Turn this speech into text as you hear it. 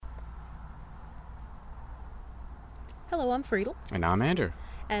Hello, I'm Friedel. And I'm Andrew.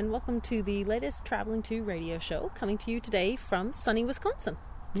 And welcome to the latest Traveling to Radio show, coming to you today from sunny Wisconsin.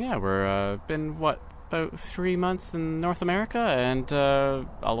 Yeah, we're been, about 3 months in North America, and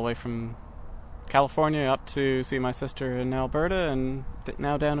all the way from California up to see my sister in Alberta, and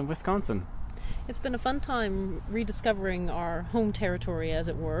now down in Wisconsin. It's been a fun time rediscovering our home territory, as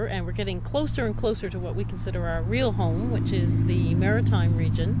it were, and we're getting closer and closer to what we consider our real home, which is the Maritime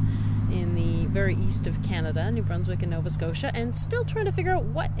region in the very east of Canada, New Brunswick and Nova Scotia, and still trying to figure out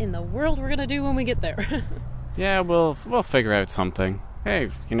what in the world we're going to do when we get there. Yeah, we'll figure out something. Hey,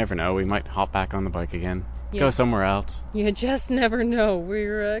 you never know, we might hop back on the bike again. Go somewhere else. You just never know.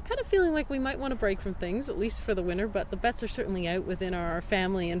 We're kind of feeling like we might want to break from things, at least for the winter, but the bets are certainly out within our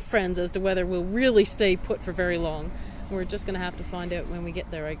family and friends as to whether we'll really stay put for very long. We're just going to have to find out when we get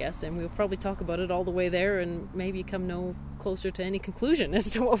there, I guess, and we'll probably talk about it all the way there and maybe come no closer to any conclusion as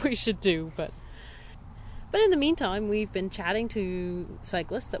to what we should do. But in the meantime, we've been chatting to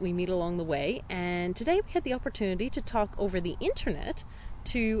cyclists that we meet along the way, and today we had the opportunity to talk over the internet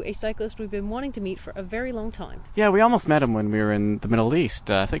to a cyclist we've been wanting to meet for a very long time. Yeah, we almost met him when we were in the Middle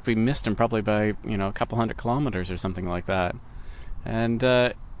East. I think we missed him probably by, a couple hundred kilometers or something like that.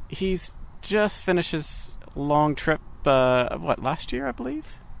 And he's just finished his long trip, last year, I believe?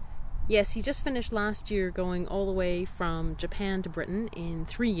 Yes, he just finished last year going all the way from Japan to Britain in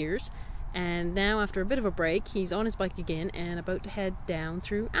 3 years. And now, after a bit of a break, he's on his bike again and about to head down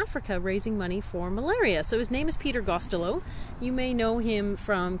through Africa raising money for malaria. So his name is Peter Gostelot. You may know him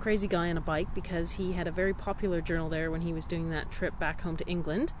from Crazy Guy on a Bike because he had a very popular journal there when he was doing that trip back home to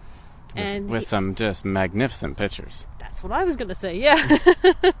England. With some just magnificent pictures. That's what I was going to say, yeah.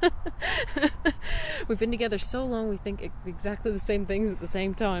 We've been together so long we think exactly the same things at the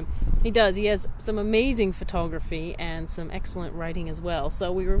same time. He does. He has some amazing photography and some excellent writing as well.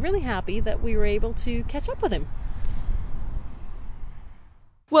 So we were really happy that we were able to catch up with him.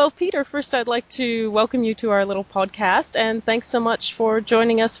 Well, Peter, first I'd like to welcome you to our little podcast, and thanks so much for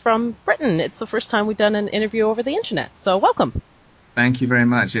joining us from Britain. It's the first time we've done an interview over the internet, so welcome. Thank you very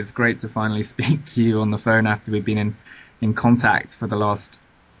much. It's great to finally speak to you on the phone after we've been in contact for the last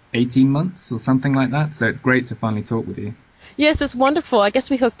 18 months or something like that. So it's great to finally talk with you. Yes, it's wonderful. I guess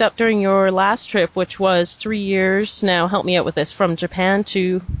we hooked up during your last trip, which was 3 years now. Help me out with this. From Japan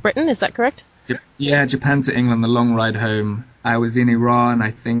to Britain, is that correct? Yeah, Japan to England, the long ride home. I was in Iran.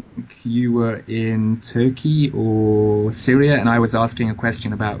 I think you were in Turkey or Syria, and I was asking a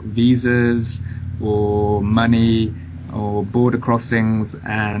question about visas or money or border crossings,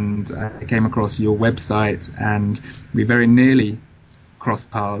 and I came across your website, and we very nearly crossed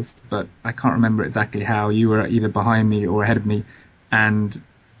paths, but I can't remember exactly how. You were either behind me or ahead of me, and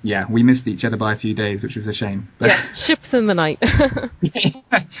yeah, we missed each other by a few days, which was a shame. Yeah, ships in the night.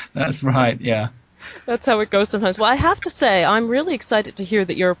 That's right, yeah. That's how it goes sometimes. Well, I have to say, I'm really excited to hear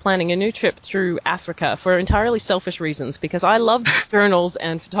that you're planning a new trip through Africa for entirely selfish reasons, because I loved journals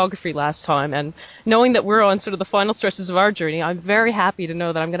and photography last time, and knowing that we're on sort of the final stretches of our journey, I'm very happy to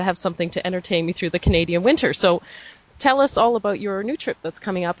know that I'm going to have something to entertain me through the Canadian winter. So tell us all about your new trip that's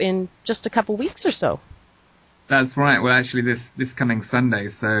coming up in just a couple weeks or so. That's right. Well, actually, this coming Sunday,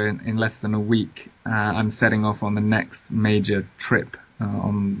 so in less than a week, I'm setting off on the next major trip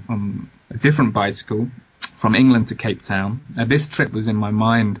on a different bicycle from England to Cape Town. This trip was in my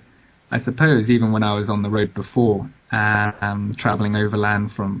mind, I suppose, even when I was on the road before, traveling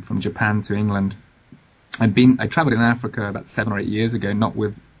overland from Japan to England. I traveled in Africa about 7 or 8 years ago, not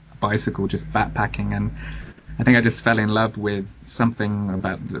with a bicycle, just backpacking, and I think I just fell in love with something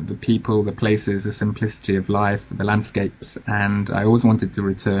about the people, the places, the simplicity of life, the landscapes, and I always wanted to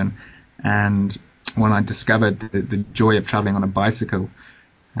return. And when I discovered the joy of traveling on a bicycle,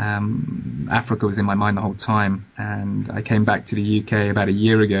 Africa was in my mind the whole time, and I came back to the UK about a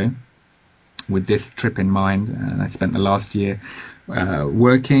year ago with this trip in mind, and I spent the last year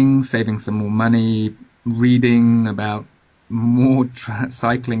working, saving some more money, reading about more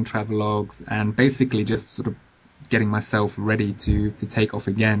cycling travelogues, and basically just sort of getting myself ready to take off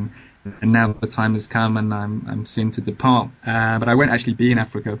again. And now the time has come, and I'm soon to depart. But I won't actually be in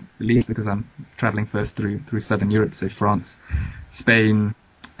Africa, at least because I'm traveling first through Southern Europe, so France, Spain,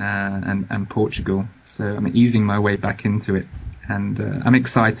 and Portugal. So I'm easing my way back into it, and I'm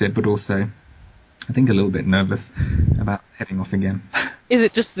excited, but also I think a little bit nervous about heading off again. Is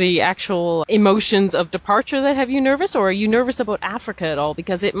it just the actual emotions of departure that have you nervous, or are you nervous about Africa at all?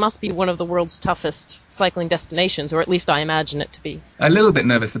 Because it must be one of the world's toughest cycling destinations, or at least I imagine it to be. A little bit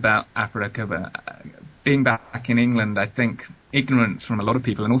nervous about Africa, but being back in England, I think ignorance from a lot of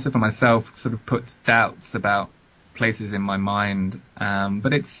people, and also for myself, sort of puts doubts about places in my mind,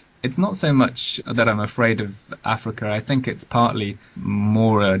 but it's not so much that I'm afraid of Africa. I think it's partly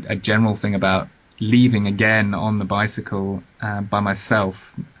more a general thing about leaving again on the bicycle by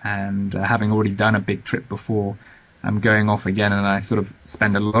myself, and having already done a big trip before, I'm going off again, and I sort of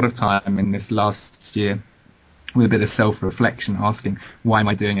spend a lot of time in this last year with a bit of self-reflection, asking, why am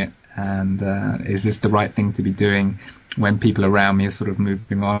I doing it? And is this the right thing to be doing when people around me are sort of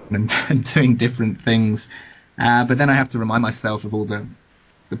moving on and doing different things? But then I have to remind myself of all the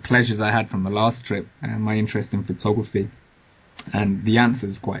pleasures I had from the last trip and my interest in photography. And the answer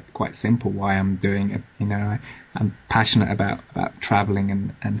is quite simple why I'm doing it. You know, I'm passionate about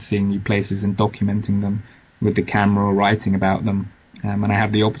traveling and seeing new places and documenting them with the camera or writing about them. And I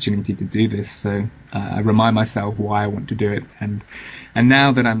have the opportunity to do this, so I remind myself why I want to do it. And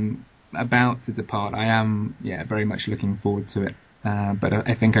now that I'm about to depart, I am very much looking forward to it. But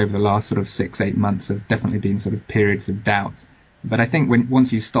I think over the last sort of 6-8 months have definitely been sort of periods of doubt. But I think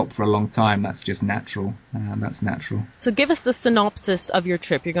once you stop for a long time, that's just natural. That's natural. So give us the synopsis of your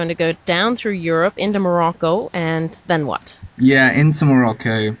trip. You're going to go down through Europe into Morocco, and then what? Yeah, into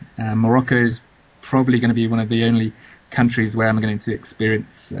Morocco. Morocco is probably going to be one of the only countries where I'm going to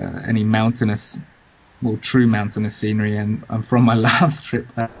experience any true mountainous scenery. And from my last trip,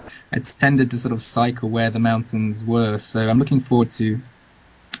 I tended to sort of cycle where the mountains were. So I'm looking forward to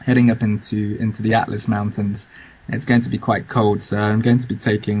heading up into the Atlas Mountains. It's going to be quite cold, so I'm going to be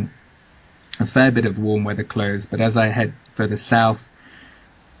taking a fair bit of warm weather clothes. But as I head further south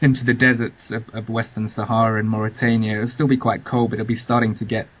into the deserts of Western Sahara and Mauritania, it'll still be quite cold, but it'll be starting to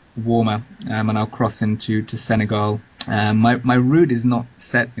get warmer, and I'll cross into Senegal. My route is not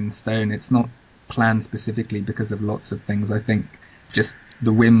set in stone. It's not planned specifically because of lots of things. I think just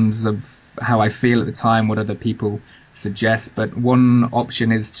the whims of how I feel at the time, what other people suggest. But one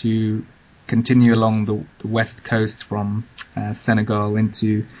option is to continue along the west coast from Senegal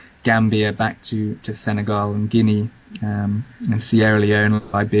into Gambia, back to Senegal and Guinea, and Sierra Leone,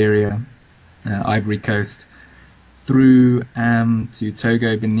 Liberia, Ivory Coast, through to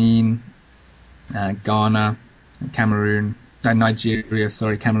Togo, Benin, Ghana, Cameroon,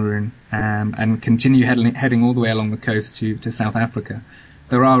 Cameroon, and continue heading all the way along the coast to South Africa.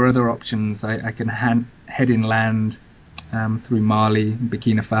 There are other options. I can head inland through Mali,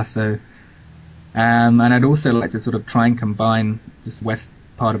 Burkina Faso, and I'd also like to sort of try and combine this west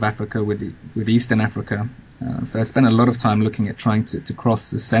part of Africa with Eastern Africa. So I spent a lot of time looking at trying to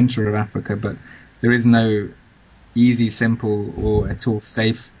cross the center of Africa, but there is no easy, simple, or at all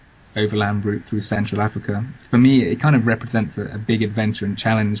safe overland route through Central Africa. For me, it kind of represents a big adventure and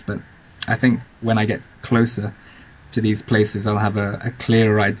challenge, but I think when I get closer to these places, I'll have a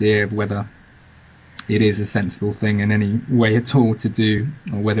clearer idea of whether it is a sensible thing in any way at all to do,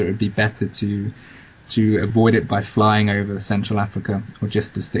 or whether it would be better to avoid it by flying over Central Africa, or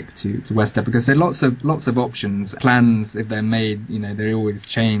just to stick to West Africa. So lots of options. Plans, if they're made, they always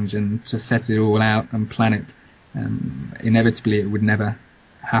change, and to set it all out and plan it, inevitably it would never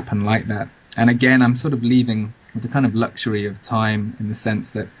happen like that. And again, I'm sort of leaving with the kind of luxury of time, in the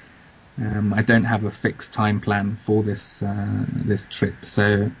sense that I don't have a fixed time plan for this trip.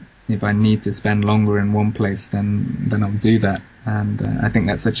 So if I need to spend longer in one place, then I'll do that. And I think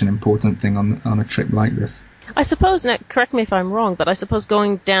that's such an important thing on a trip like this. I suppose, now, correct me if I'm wrong, but I suppose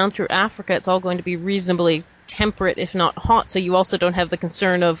going down through Africa, it's all going to be reasonably temperate, if not hot, so you also don't have the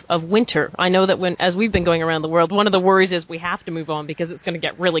concern of winter. I know that as we've been going around the world, one of the worries is we have to move on because it's going to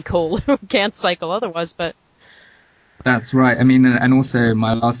get really cold. We can't cycle otherwise, but... That's right. I mean, and also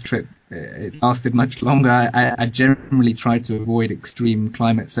my last trip, it lasted much longer. I generally tried to avoid extreme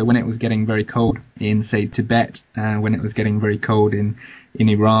climate. So when it was getting very cold in, say, Tibet, when it was getting very cold in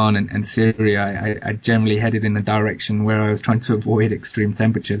Iran and Syria, I generally headed in the direction where I was trying to avoid extreme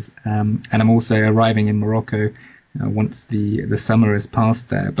temperatures. And I'm also arriving in Morocco once the summer has passed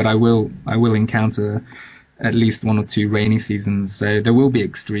there. But I will encounter at least 1 or 2 rainy seasons. So there will be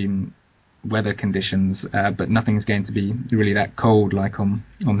extreme weather conditions, but nothing's going to be really that cold like on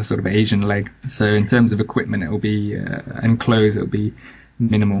the sort of Asian leg. So in terms of equipment, it will be and clothes, it will be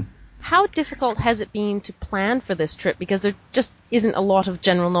minimal. How difficult has it been to plan for this trip? Because there just isn't a lot of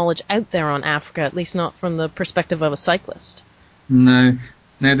general knowledge out there on Africa, at least not from the perspective of a cyclist. No,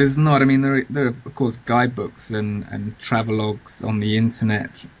 there's not. I mean, there are of course guidebooks and travelogues on the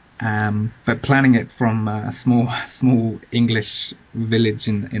internet. But planning it from a small English village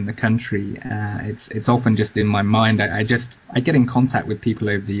in the country, it's often just in my mind. I get in contact with people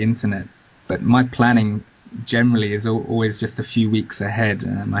over the internet, but my planning generally is always just a few weeks ahead.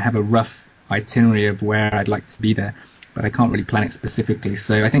 I have a rough itinerary of where I'd like to be there. but I can't really plan it specifically.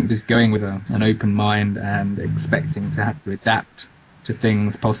 So I think just going with an open mind and expecting to have to adapt to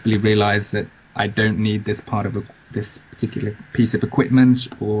things, possibly realize that I don't need this part of this particular piece of equipment,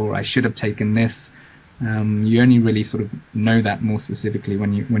 or I should have taken this. You only really sort of know that more specifically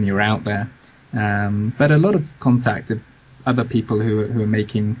when you're out there. But a lot of contact of other people who are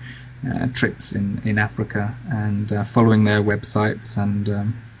making trips in Africa and following their websites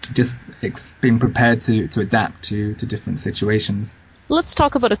and just being prepared to adapt to different situations. Let's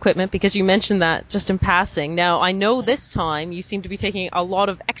talk about equipment, because you mentioned that just in passing. Now, I know this time you seem to be taking a lot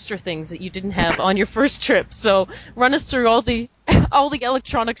of extra things that you didn't have on your first trip. So run us through all the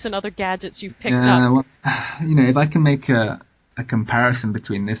electronics and other gadgets you've picked up. Well, if I can make a comparison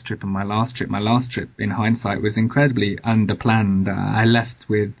between this trip and my last trip, in hindsight, was incredibly underplanned. I left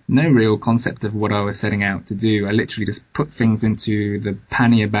with no real concept of what I was setting out to do. I literally just put things into the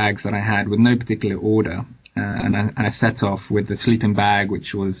pannier bags that I had with no particular order. And I set off with the sleeping bag,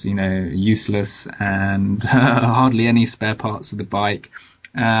 which was, useless and hardly any spare parts of the bike.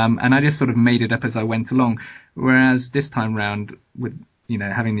 And I just sort of made it up as I went along. Whereas this time round, with,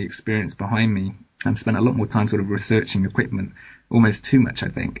 having the experience behind me, I've spent a lot more time sort of researching equipment, almost too much, I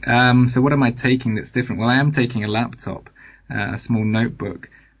think. So what am I taking that's different? Well, I am taking a laptop, a small notebook,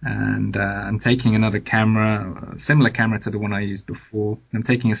 and I'm taking another camera, a similar camera to the one I used before. I'm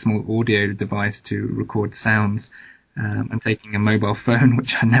taking a small audio device to record sounds. I'm taking a mobile phone,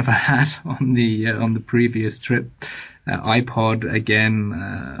 which I never had on the previous trip. iPod again,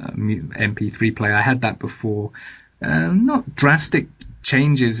 MP3 player. I had that before. Not drastic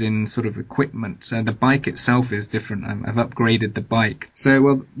changes in sort of equipment. The bike itself is different. I've upgraded the bike. So,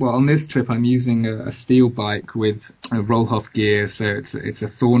 well, on this trip, I'm using a steel bike with a Rollhoff gear. So it's a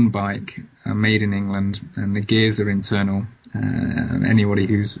Thorn bike made in England, and the gears are internal. Anybody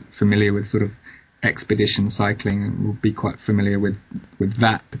who's familiar with sort of expedition cycling will be quite familiar with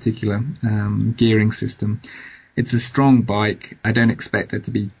that particular gearing system. It's a strong bike. I don't expect there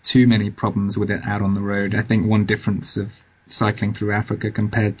to be too many problems with it out on the road. I think one difference of cycling through Africa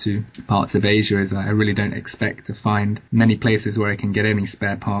compared to parts of Asia is I really don't expect to find many places where I can get any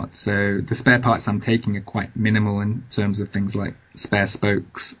spare parts. So the spare parts I'm taking are quite minimal in terms of things like spare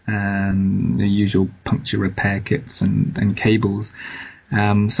spokes and the usual puncture repair kits and cables.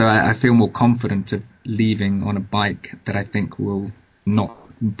 So I feel more confident of leaving on a bike that I think will not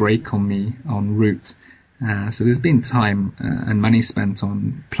break on me en route. So there's been time and money spent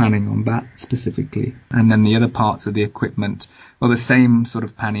on planning on that specifically. And then the other parts of the equipment, well, the same sort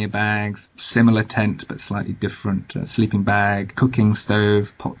of pannier bags, similar tent but slightly different, sleeping bag, cooking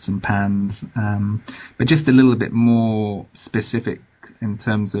stove, pots and pans, but just a little bit more specific in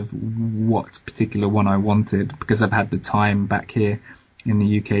terms of what particular one I wanted, because I've had the time back here in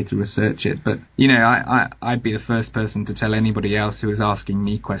the UK to research it. But, I'd be the first person to tell anybody else who is asking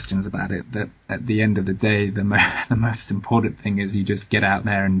me questions about it that at the end of the day, the most important thing is you just get out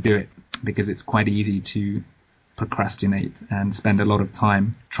there and do it, because it's quite easy to procrastinate and spend a lot of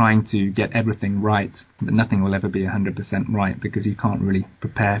time trying to get everything right, but nothing will ever be 100% right, because you can't really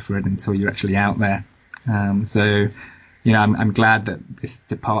prepare for it until you're actually out there. So, I'm glad that this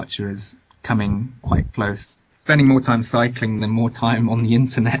departure is coming quite close. Spending more time cycling than more time on the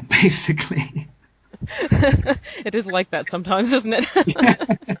internet, basically. It is like that sometimes, isn't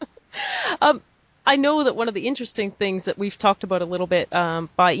it? I know that one of the interesting things that we've talked about a little bit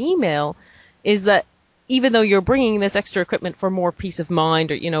by email is that even though you're bringing this extra equipment for more peace of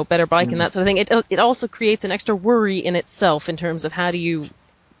mind or, better bike and that sort of thing, it also creates an extra worry in itself in terms of how do you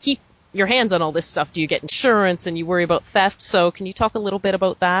keep your hands on all this stuff? Do you get insurance and you worry about theft? So can you talk a little bit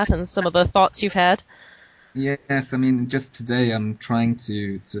about that and some of the thoughts you've had? Yes, just today I'm trying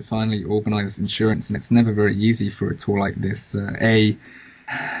to finally organise insurance, and it's never very easy for a tour like this.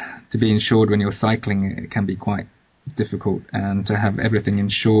 To be insured when you're cycling, it can be quite difficult, and to have everything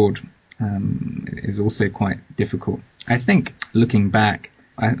insured is also quite difficult. I think, looking back,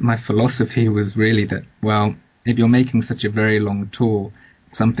 my philosophy was really that, well, if you're making such a very long tour,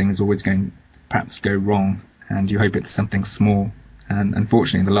 something is always going to perhaps go wrong, and you hope it's something small. And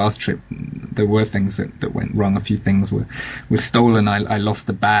unfortunately, the last trip, there were things that went wrong. A few things were stolen. I lost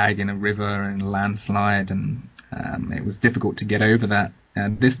a bag in a river in a landslide, and it was difficult to get over that.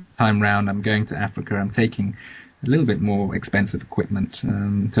 And this time round, I'm going to Africa. I'm taking a little bit more expensive equipment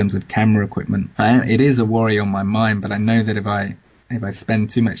in terms of camera equipment. It is a worry on my mind, but I know that if I spend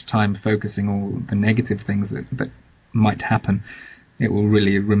too much time focusing all the negative things that might happen, it will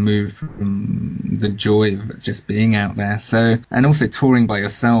really remove from the joy of just being out there. So, and also touring by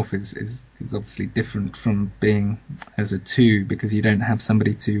yourself is obviously different from being as a two, because you don't have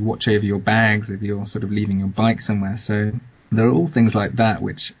somebody to watch over your bags if you're sort of leaving your bike somewhere. So there are all things like that,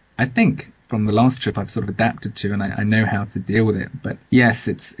 which I think from the last trip I've sort of adapted to, and I know how to deal with it. But yes,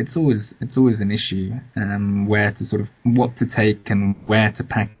 it's always an issue, where to sort of, what to take and where to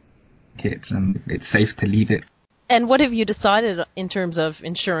pack it, and it's safe to leave it. And what have you decided in terms of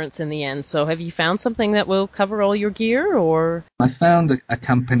insurance in the end? So have you found something that will cover all your gear, or? I found a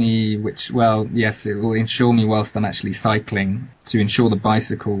company which, well, yes, it will insure me whilst I'm actually cycling. To insure the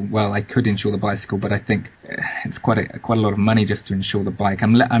bicycle, well, I could insure the bicycle, but I think it's quite a lot of money just to insure the bike.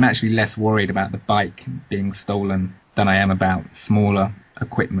 I'm actually less worried about the bike being stolen than I am about smaller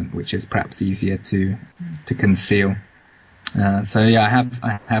equipment, which is perhaps easier to conceal. So yeah,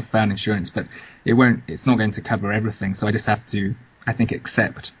 I have found insurance, but it's not going to cover everything. So I just have to, I think,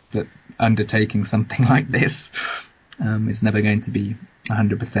 accept that undertaking something like this is never going to be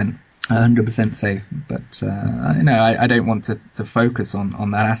 100% safe. But I don't want to focus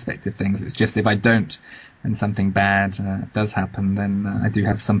on that aspect of things. It's just, if I don't and something bad does happen, then I do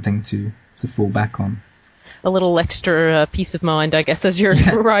have something to fall back on. A little extra peace of mind, I guess, as you're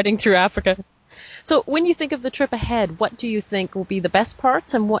riding through Africa. So when you think of the trip ahead, what do you think will be the best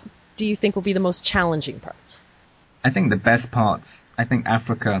parts, and what do you think will be the most challenging parts? I think the best parts, I think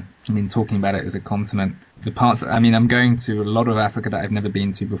Africa, I mean, talking about it as a continent, the parts, I mean, I'm going to a lot of Africa that I've never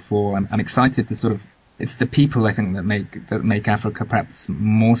been to before. I'm excited to sort of, it's the people, I think, that make Africa perhaps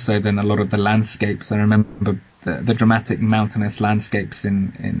more so than a lot of the landscapes. I remember the dramatic mountainous landscapes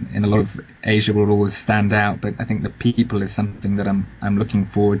in a lot of Asia will always stand out, but I think the people is something that I'm looking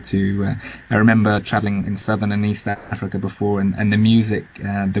forward to. I remember traveling in southern and East Africa before, and the music,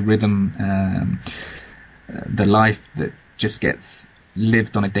 the rhythm, the life that just gets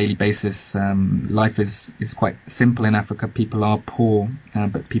lived on a daily basis. Life is quite simple in Africa. People are poor,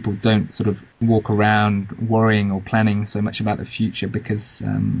 but people don't sort of walk around worrying or planning so much about the future, because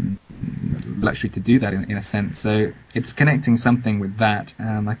luxury to do that in a sense. So it's connecting something with that.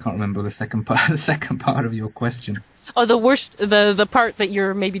 I can't remember the second part of your question. Oh, the part that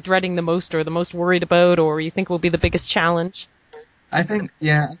you're maybe dreading the most, or the most worried about, or you think will be the biggest challenge? I think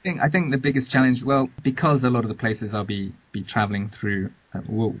the biggest challenge, well, because a lot of the places I'll be traveling through,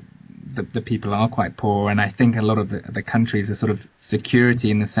 the people are quite poor, and I think a lot of the countries are sort of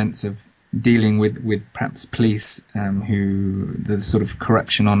security in the sense of dealing with perhaps police, who the sort of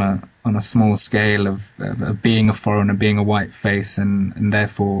corruption on a small scale of being a foreigner, being a white face, and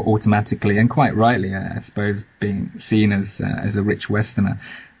therefore automatically and quite rightly, I suppose, being seen as a rich Westerner,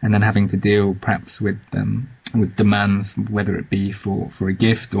 and then having to deal perhaps with demands, whether it be for a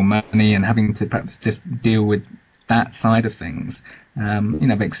gift or money, and having to perhaps just deal with that side of things.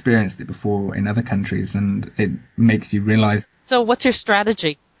 I've experienced it before in other countries, and it makes you realize. So what's your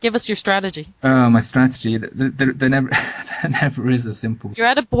strategy? Give us your strategy. My strategy, there never is a simple. You're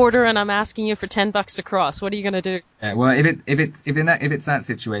at a border and I'm asking you for $10 to cross. What are you going to do? Yeah, well, if it's that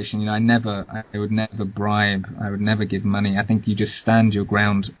situation, I would never bribe. I would never give money. I think you just stand your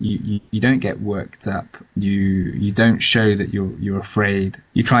ground. You don't get worked up. You don't show that you're afraid.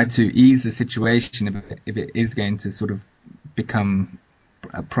 You try to ease the situation if it is going to sort of become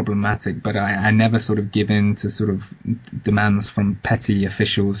problematic, but I never sort of give in to sort of demands from petty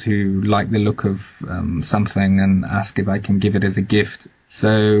officials who like the look of something and ask if I can give it as a gift.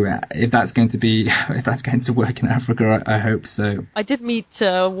 So if that's going to work in Africa, I hope so. I did meet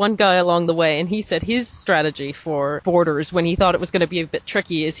one guy along the way, and he said his strategy for borders, when he thought it was going to be a bit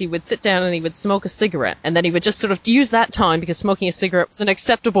tricky, is he would sit down and he would smoke a cigarette, and then he would just sort of use that time, because smoking a cigarette was an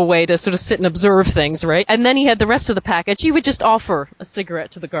acceptable way to sort of sit and observe things, right? And then he had the rest of the package. He would just offer a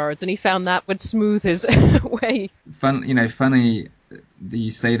cigarette to the guards, and he found that would smooth his way. Funny that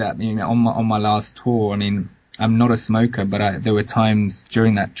you say that. On my last tour, I'm not a smoker, but there were times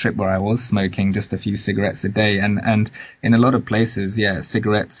during that trip where I was smoking just a few cigarettes a day. And in a lot of places,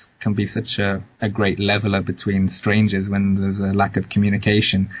 cigarettes can be such a great leveler between strangers when there's a lack of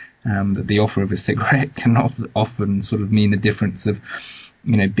communication, that the offer of a cigarette can often sort of mean the difference of,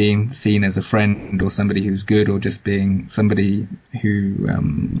 being seen as a friend or somebody who's good, or just being somebody who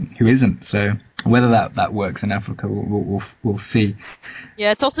isn't. So whether that works in Africa, we'll see.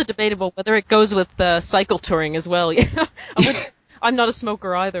 Yeah, it's also debatable whether it goes with cycle touring as well. I'm not a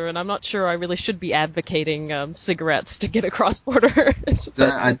smoker either, and I'm not sure I really should be advocating cigarettes to get across borders.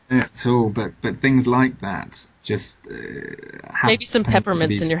 I don't at all, but things like that just maybe some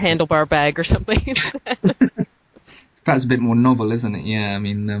peppermints in your handlebar bag or something instead. perhaps a bit more novel, isn't it? Yeah, I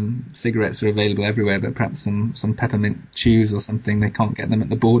mean, cigarettes are available everywhere, but perhaps some peppermint chews or something, they can't get them at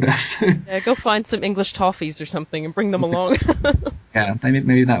the border. So. Yeah, go find some English toffees or something and bring them along. Yeah,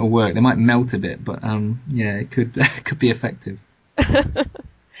 maybe that'll work. They might melt a bit, but yeah, it could could be effective.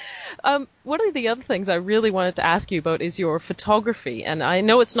 One of the other things I really wanted to ask you about is your photography. And I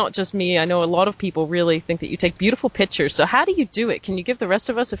know it's not just me. I know a lot of people really think that you take beautiful pictures. So how do you do it? Can you give the rest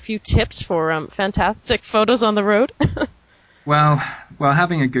of us a few tips for fantastic photos on the road? Well,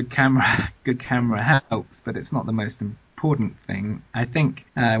 having a good camera helps, but it's not the most important thing. I think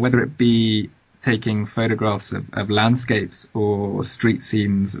whether it be taking photographs of landscapes or street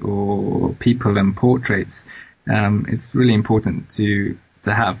scenes or people and portraits, it's really important to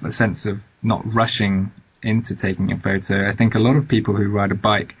have a sense of not rushing into taking a photo. I think a lot of people who ride a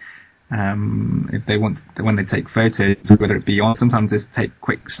bike, if they when they take photos, whether it be sometimes just take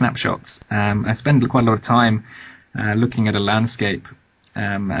quick snapshots. I spend quite a lot of time looking at a landscape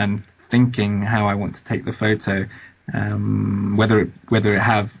and thinking how I want to take the photo, whether it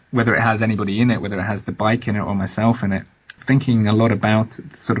has anybody in it, whether it has the bike in it or myself in it. Thinking a lot about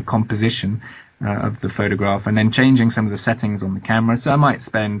the sort of composition of the photograph, and then changing some of the settings on the camera. So I might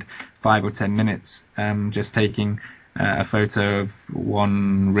spend 5 or 10 minutes just taking a photo of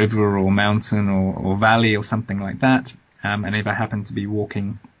one river or mountain or valley or something like that. And if I happen to be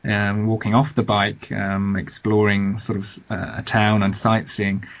walking off the bike, exploring sort of a town and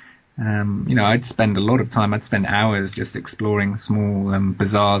sightseeing, I'd spend a lot of time. I'd spend hours just exploring small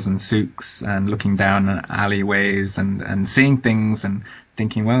bazaars and souks and looking down alleyways and seeing things and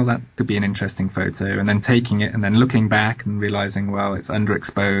thinking, well, that could be an interesting photo, and then taking it and then looking back and realizing, well, it's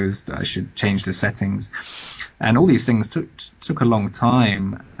underexposed. I should change the settings. And all these things took a long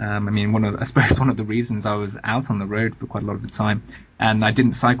time. I suppose one of the reasons I was out on the road for quite a lot of the time and I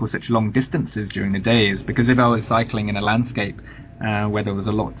didn't cycle such long distances during the day is because if I was cycling in a landscape where there was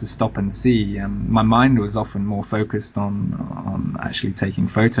a lot to stop and see, my mind was often more focused on actually taking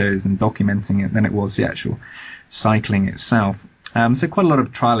photos and documenting it than it was the actual cycling itself. So quite a lot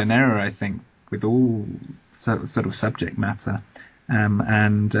of trial and error, I think, with all sort of subject matter,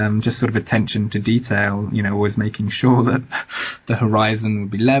 and just sort of attention to detail, always making sure that the horizon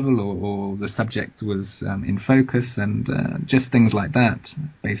would be level or the subject was in focus, and just things like that,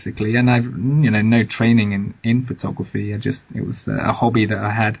 basically. And I've, no training in photography. It was a hobby that I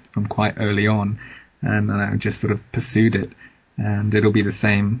had from quite early on, and I just sort of pursued it. And it'll be the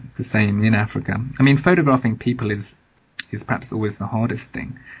same in Africa. I mean, photographing people is perhaps always the hardest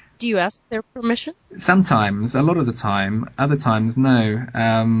thing. Do you ask their permission? Sometimes, a lot of the time. Other times, no.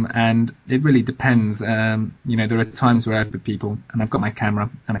 And it really depends. There are times where I have with people and I've got my camera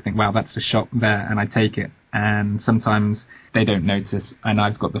and I think, wow, that's a shot there, and I take it. And sometimes they don't notice and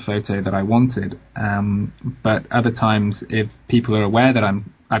I've got the photo that I wanted. But other times, if people are aware that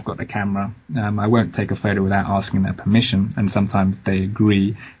I've got the camera, I won't take a photo without asking their permission, and sometimes they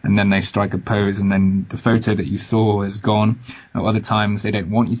agree, and then they strike a pose, and then the photo that you saw is gone. Or other times they don't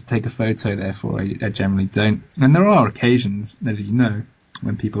want you to take a photo, therefore I generally don't. And there are occasions, as you know,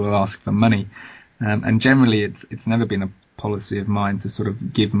 when people will ask for money, and generally it's never been a policy of mine to sort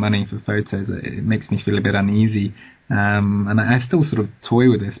of give money for photos. It makes me feel a bit uneasy, and I still sort of toy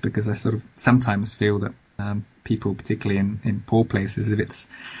with this because I sort of sometimes feel that people, particularly in poor places, if it's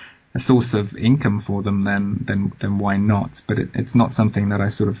a source of income for them, then why not? But it's not something that I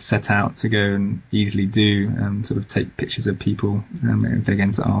sort of set out to go and easily do, sort of take pictures of people if they're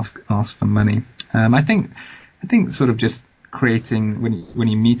going to ask for money. I think sort of just creating when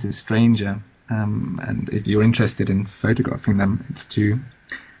you meet a stranger, and if you're interested in photographing them, it's to,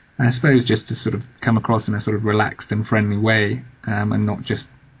 I suppose, just to sort of come across in a sort of relaxed and friendly way, and not just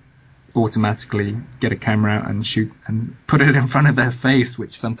automatically get a camera out and shoot and put it in front of their face,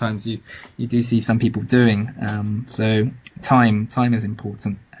 which sometimes you do see some people doing. So time is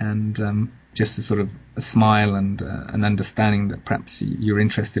important, and just a sort of a smile and an understanding that perhaps you're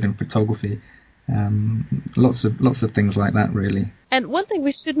interested in photography. Lots of things like that, really. And one thing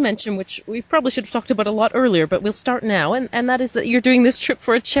we should mention, which we probably should have talked about a lot earlier, but we'll start now, and that is that you're doing this trip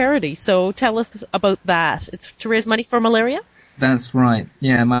for a charity. So tell us about that. It's to raise money for malaria? That's right.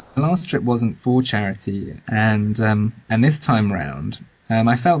 Yeah, my last trip wasn't for charity, and this time round,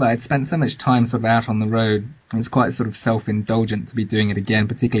 I felt that I'd spent so much time sort of out on the road. It was quite sort of self-indulgent to be doing it again,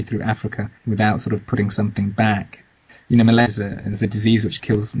 particularly through Africa, without sort of putting something back. Malaria is a disease which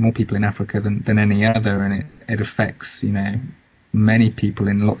kills more people in Africa than any other, and it affects, many people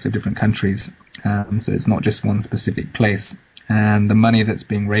in lots of different countries. So it's not just one specific place. And the money that's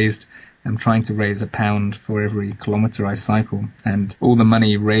being raised I'm trying to raise £1 for every kilometre I cycle, and all the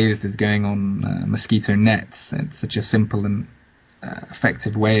money raised is going on mosquito nets. It's such a simple and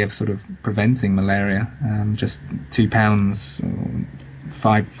effective way of sort of preventing malaria. Just £2 or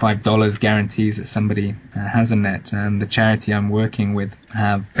 $5 guarantees that somebody has a net. And the charity I'm working with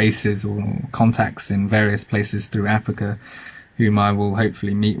have bases or contacts in various places through Africa, whom I will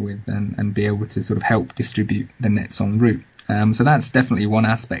hopefully meet with and be able to sort of help distribute the nets en route. So that's definitely one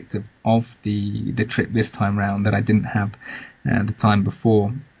aspect of the trip this time round that I didn't have the time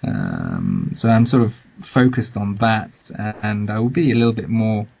before. So I'm sort of focused on that, and I will be a little bit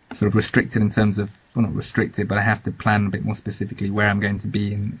more sort of restricted in terms of, well, not restricted, but I have to plan a bit more specifically where I'm going to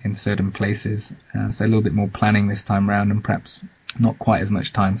be in certain places. So a little bit more planning this time round, and perhaps not quite as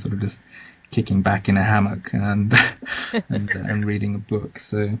much time sort of just kicking back in a hammock and and reading a book.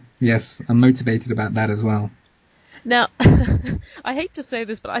 So yes, I'm motivated about that as well. Now, I hate to say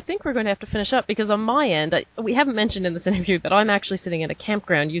this, but I think we're going to have to finish up because on my end, we haven't mentioned in this interview that I'm actually sitting in a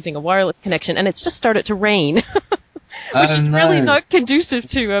campground using a wireless connection, and it's just started to rain, which is really not conducive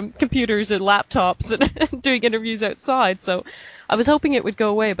to computers and laptops and doing interviews outside. So I was hoping it would go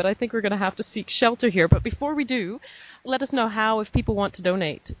away, but I think we're going to have to seek shelter here. But before we do, let us know how, if people want to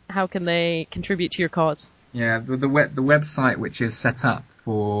donate, how can they contribute to your cause? Yeah, the website which is set up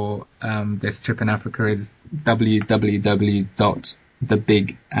for this trip in Africa is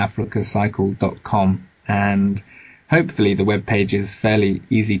www.thebigafricacycle.com, and hopefully the web page is fairly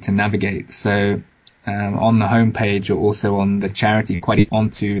easy to navigate. So on the homepage or also on the charity, quite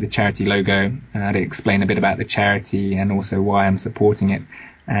onto the charity logo, to explain a bit about the charity and also why I'm supporting it.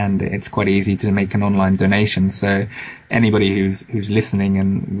 And it's quite easy to make an online donation. So anybody who's listening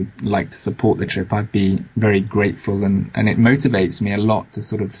and would like to support the trip, I'd be very grateful. And it motivates me a lot to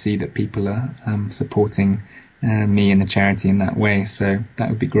sort of see that people are supporting me and the charity in that way. So that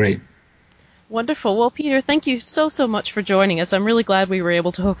would be great. Wonderful. Well, Peter, thank you so much for joining us. I'm really glad we were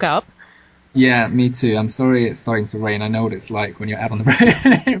able to hook up. Yeah, me too. I'm sorry it's starting to rain. I know what it's like when you're out on the road.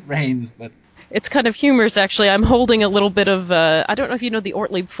 It rains, but... It's kind of humorous, actually. I'm holding a little bit of, I don't know if you know the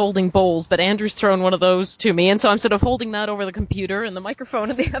Ortlieb folding bowls, but Andrew's thrown one of those to me, and so I'm sort of holding that over the computer and the microphone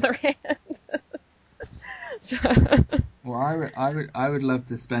in the other hand. So. Well, I would love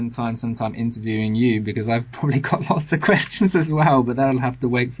to spend sometime interviewing you, because I've probably got lots of questions as well, but that'll have to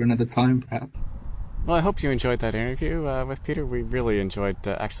wait for another time, perhaps. Well, I hope you enjoyed that interview with Peter. We really enjoyed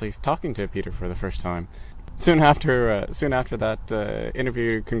actually talking to Peter for the first time. Soon after that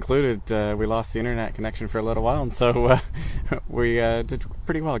interview concluded, we lost the internet connection for a little while, and so we did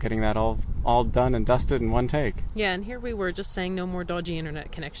pretty well getting that all done and dusted in one take. Yeah, and here we were just saying no more dodgy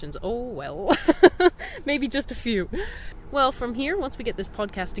internet connections. Oh, well. Maybe just a few. Well, from here, once we get this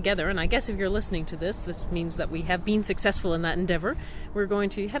podcast together, and I guess if you're listening to this means that we have been successful in that endeavor. We're going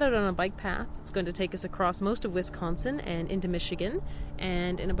to head out on a bike path. It's going to take us across most of Wisconsin and into Michigan.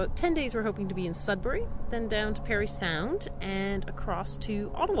 And in about 10 days, we're hoping to be in Sudbury, then down to Parry Sound, and across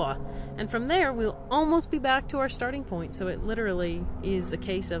to Ottawa. And from there, we'll almost be back to our starting point. So it literally is a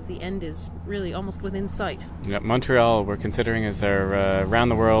case of the end is really almost within sight. Yeah, Montreal we're considering as our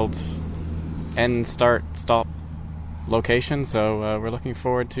round-the-world end, start, stop location, so we're looking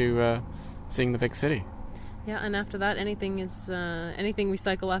forward to seeing the big city. Yeah, and after that, anything we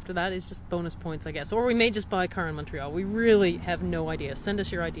cycle after that is just bonus points, I guess. Or we may just buy a car in Montreal. We really have no idea. Send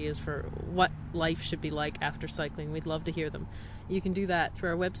us your ideas for what life should be like after cycling. We'd love to hear them. You can do that through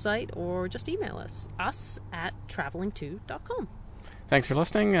our website or just email us at traveling2.com. Thanks for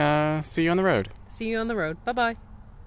listening. See you on the road. See you on the road. Bye-bye.